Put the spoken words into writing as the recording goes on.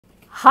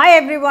Hi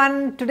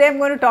everyone, today I'm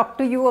going to talk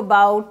to you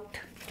about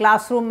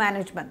classroom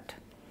management.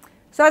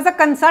 So as a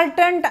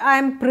consultant, I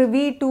am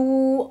privy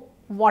to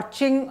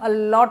watching a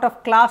lot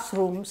of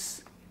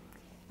classrooms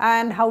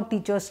and how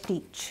teachers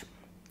teach.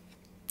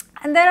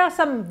 And there are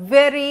some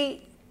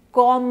very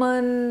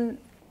common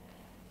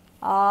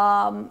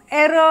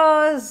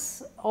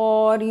errors,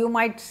 or you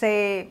might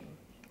say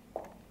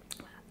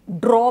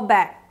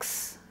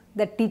drawbacks,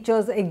 that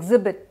teachers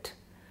exhibit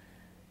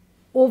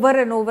over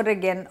and over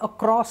again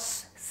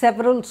across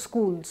several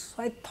schools.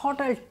 So I thought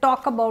I'll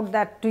talk about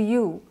that to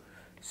you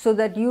so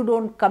that you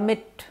don't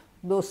commit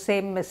those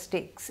same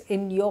mistakes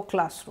in your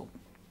classroom.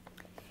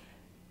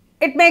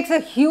 It makes a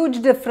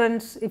huge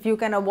difference if you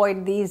can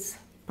avoid these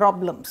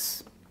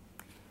problems.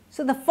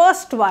 So the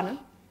first one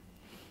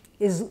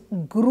is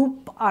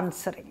group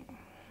answering.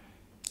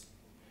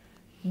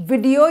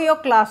 Video your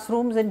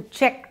classrooms and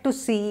check to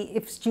see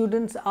if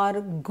students are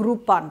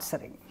group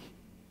answering,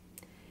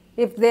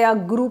 if they are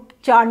group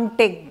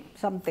chanting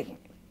something,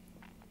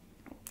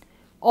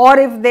 or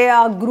if they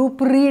are group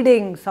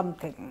reading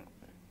something.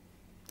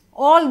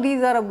 All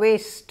these are a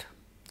waste.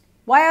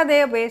 Why are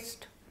they a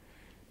waste?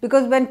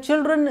 Because when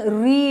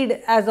children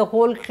read as a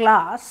whole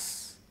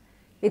class,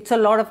 it's a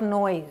lot of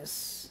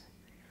noise.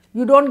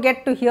 You don't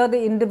get to hear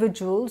the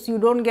individuals, you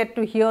don't get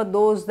to hear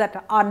those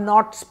that are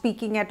not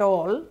speaking at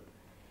all,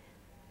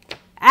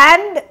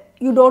 and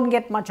you don't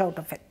get much out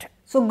of it.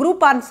 So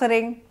group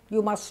answering,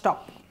 you must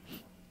stop.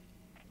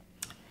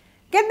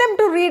 Get them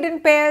to read in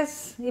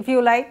pairs if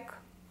you like.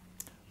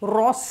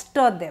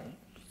 Roster them.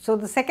 So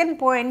the second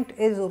point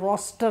is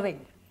rostering.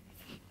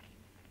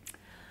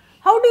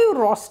 How do you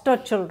roster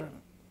children?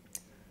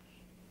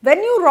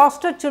 When you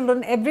roster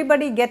children,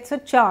 everybody gets a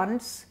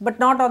chance, but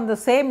not on the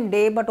same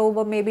day, but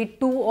over maybe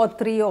 2 or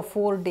 3 or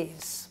 4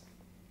 days.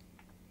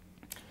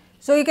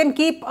 So you can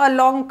keep a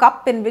long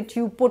cup in which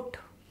you put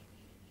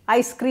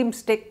ice cream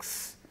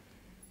sticks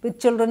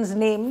with children's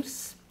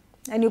names,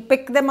 and you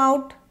pick them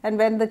out, and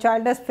when the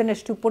child has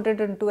finished, you put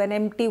it into an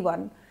empty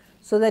one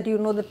so that you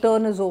know the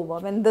turn is over.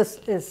 When this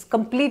is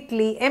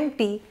completely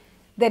empty,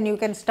 then you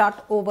can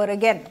start over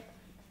again.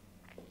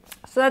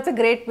 So that's a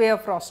great way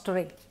of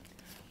rostering.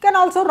 You can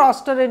also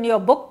roster in your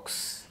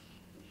books.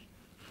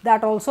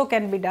 That also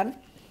can be done.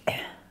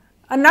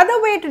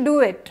 Another way to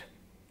do it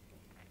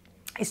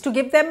is to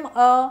give them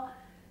a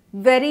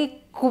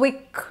very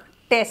quick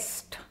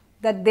test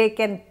that they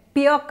can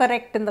peer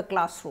correct in the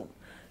classroom.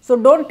 So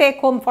don't take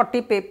home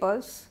 40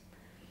 papers,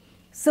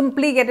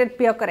 simply get it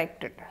peer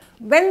corrected.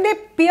 When they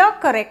peer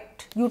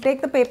correct, you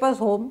take the papers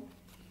home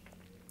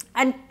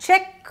and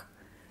check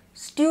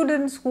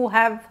students who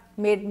have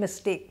made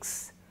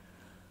mistakes.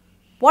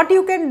 What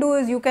you can do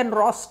is you can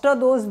roster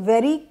those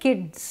very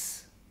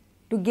kids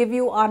to give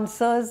you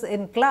answers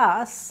in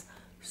class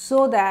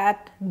so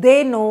that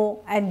they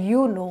know and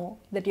you know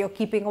that you're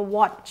keeping a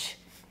watch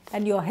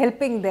and you're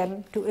helping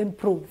them to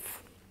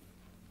improve.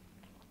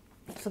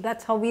 So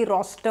that's how we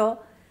roster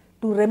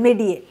to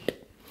remediate.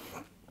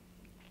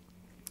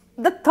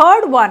 The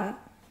third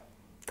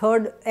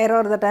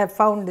error that I have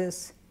found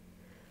is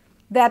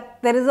that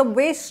there is a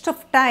waste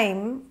of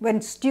time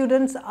when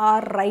students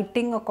are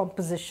writing a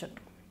composition.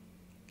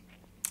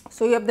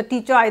 So you have the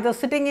teacher either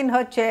sitting in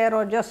her chair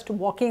or just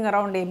walking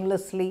around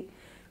aimlessly,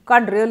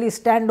 can't really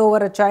stand over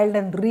a child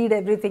and read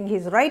everything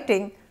he's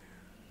writing.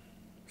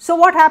 So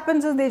what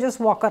happens is they just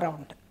walk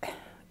around.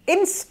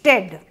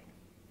 Instead,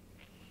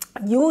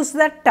 use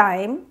that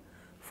time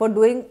for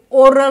doing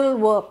oral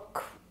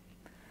work.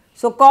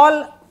 So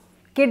call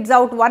kids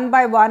out one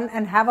by one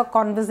and have a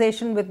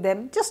conversation with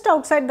them just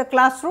outside the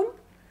classroom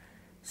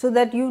so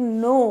that you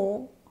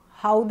know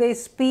how they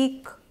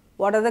speak,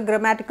 what are the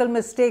grammatical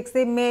mistakes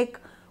they make,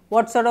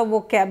 what sort of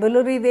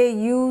vocabulary they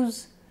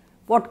use,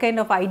 what kind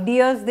of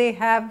ideas they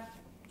have.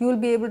 You will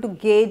be able to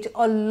gauge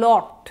a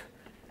lot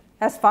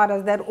as far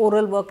as their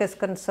oral work is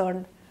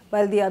concerned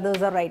while the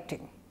others are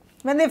writing.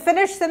 When they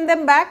finish, send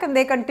them back and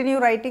they continue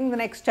writing, the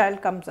next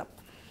child comes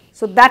up.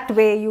 So that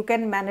way you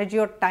can manage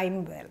your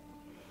time well.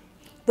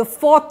 The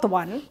fourth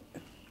one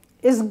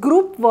is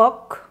group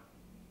work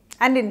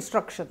and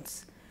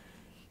instructions.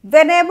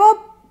 Whenever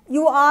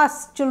you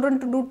ask children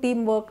to do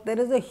teamwork, there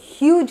is a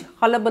huge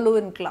hullabaloo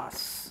in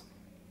class.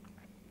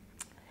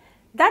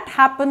 That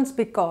happens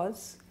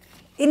because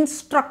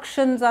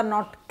instructions are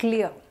not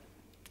clear.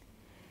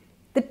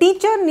 The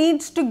teacher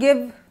needs to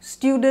give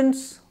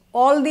students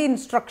all the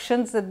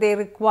instructions that they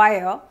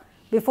require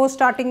before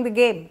starting the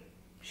game.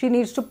 She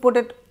needs to put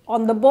it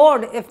on the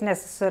board if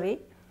necessary,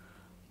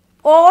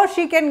 or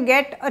she can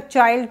get a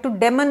child to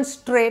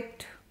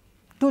demonstrate,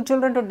 2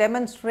 children to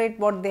demonstrate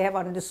what they have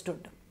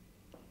understood.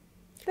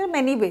 There are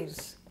many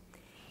ways,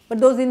 but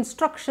those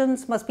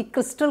instructions must be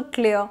crystal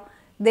clear.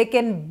 They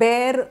can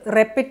bear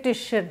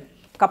repetition,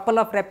 couple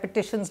of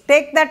repetitions.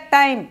 Take that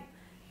time,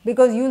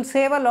 because you will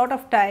save a lot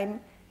of time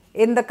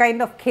in the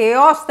kind of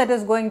chaos that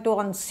is going to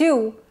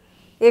ensue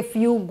if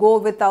you go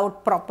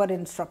without proper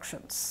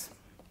instructions.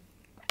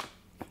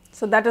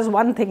 So that is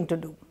one thing to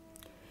do.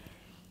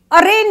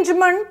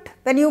 Arrangement,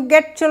 when you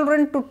get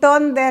children to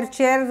turn their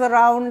chairs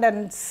around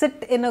and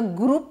sit in a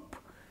group,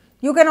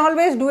 you can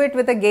always do it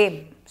with a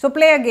game. So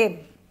play a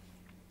game.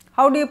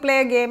 How do you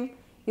play a game?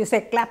 You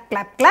say clap,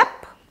 clap,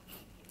 clap.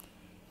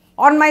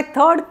 On my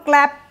third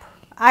clap,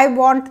 I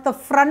want the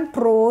front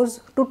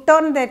rows to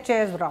turn their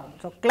chairs around.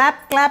 So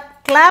clap,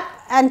 clap, clap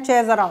and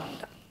chairs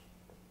around.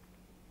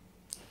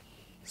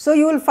 So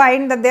you will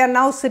find that they are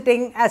now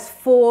sitting as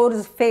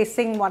fours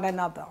facing one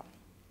another.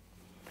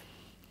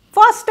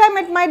 First time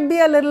it might be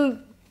a little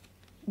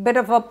bit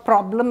of a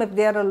problem if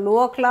they are a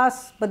lower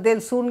class, but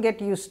they'll soon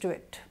get used to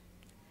it.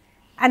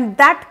 And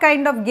that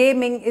kind of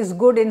gaming is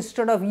good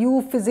instead of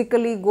you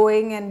physically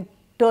going and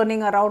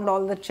turning around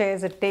all the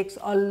chairs. It takes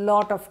a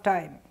lot of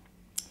time.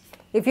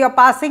 If you are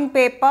passing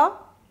paper,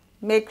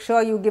 make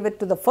sure you give it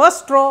to the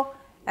first row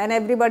and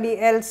everybody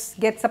else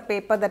gets a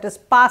paper that is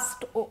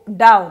passed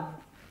down.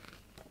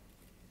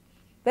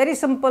 Very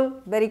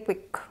simple, very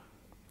quick.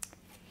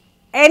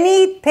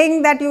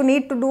 Anything that you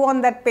need to do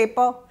on that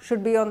paper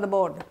should be on the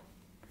board.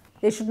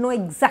 They should know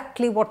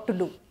exactly what to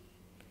do.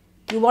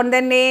 You want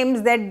their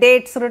names, their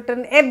dates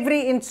written.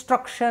 Every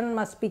instruction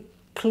must be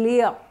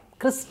clear,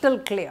 crystal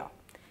clear.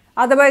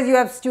 Otherwise, you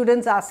have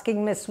students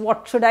asking, Miss,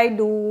 what should I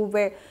do?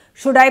 Where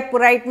should I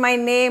write my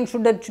name?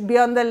 Should it be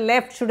on the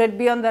left? Should it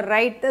be on the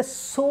right? There's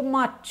so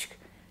much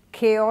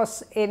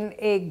chaos in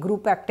a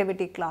group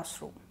activity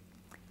classroom.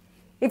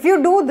 If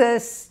you do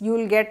this, you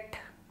will get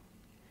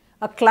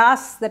a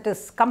class that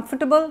is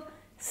comfortable,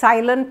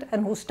 silent,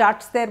 and who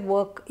starts their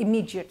work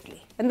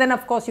immediately. And then,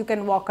 of course, you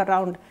can walk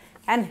around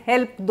and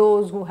help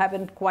those who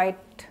haven't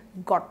quite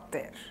got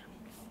there.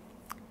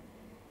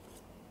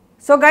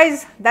 So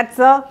guys, that's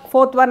the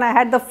fourth one I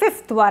had. The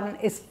fifth one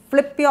is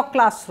flip your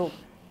classroom.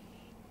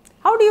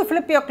 How do you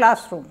flip your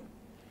classroom?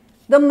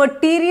 The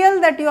material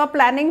that you are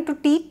planning to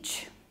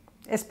teach,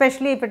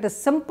 especially if it is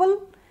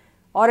simple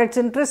or it's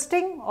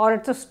interesting or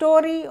it's a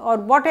story or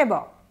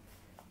whatever,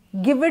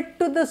 give it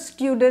to the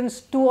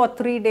students 2 or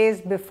 3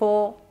 days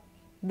before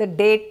the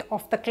date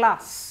of the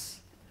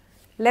class.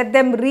 Let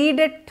them read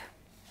it.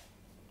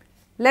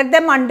 Let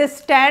them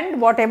understand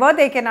whatever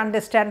they can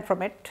understand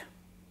from it.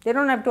 They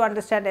don't have to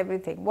understand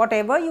everything,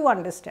 whatever you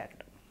understand.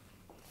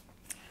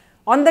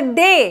 On the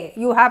day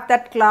you have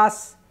that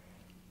class,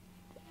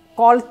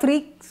 call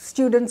 3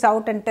 students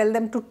out and tell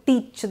them to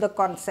teach the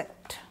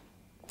concept.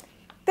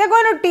 They are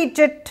going to teach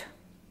it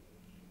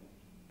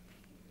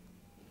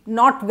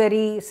not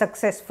very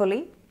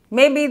successfully.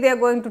 Maybe they are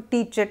going to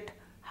teach it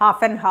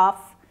half and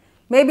half.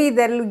 Maybe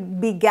there will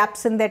be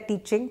gaps in their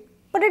teaching,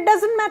 but it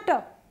doesn't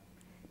matter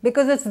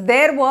because it's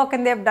their work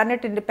and they have done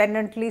it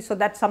independently, so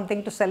that's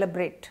something to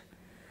celebrate.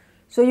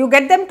 So you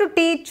get them to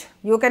teach,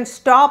 you can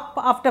stop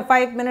after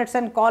 5 minutes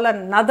and call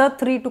another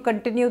 3 to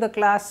continue the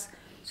class.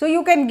 So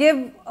you can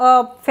give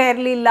a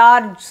fairly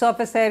large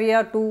surface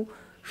area to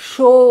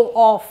show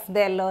off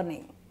their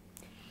learning.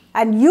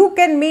 And you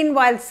can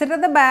meanwhile sit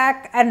at the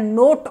back and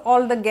note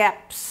all the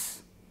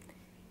gaps.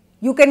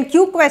 You can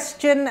cue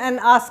question and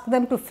ask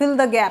them to fill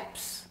the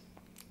gaps.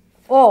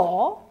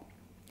 Or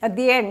at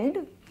the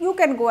end, you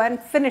can go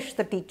and finish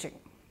the teaching.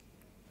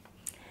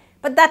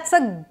 But that's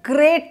a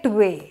great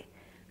way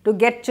to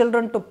get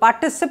children to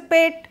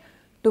participate,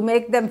 to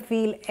make them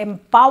feel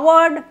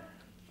empowered,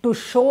 to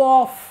show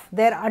off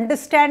their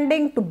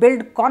understanding, to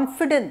build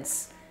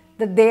confidence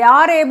that they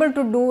are able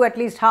to do at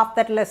least half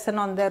that lesson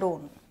on their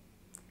own.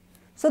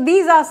 So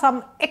these are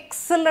some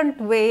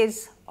excellent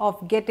ways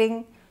of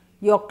getting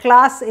your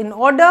class in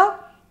order,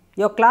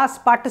 your class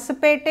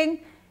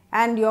participating,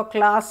 and your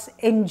class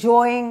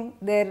enjoying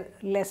their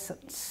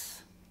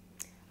lessons.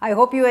 I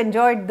hope you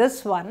enjoyed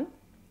this one.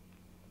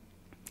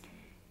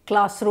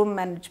 Classroom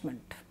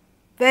management,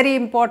 very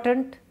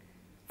important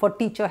for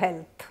teacher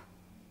health.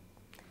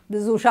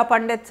 This is Usha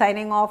Pandit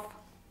signing off,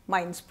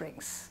 Mind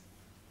Springs.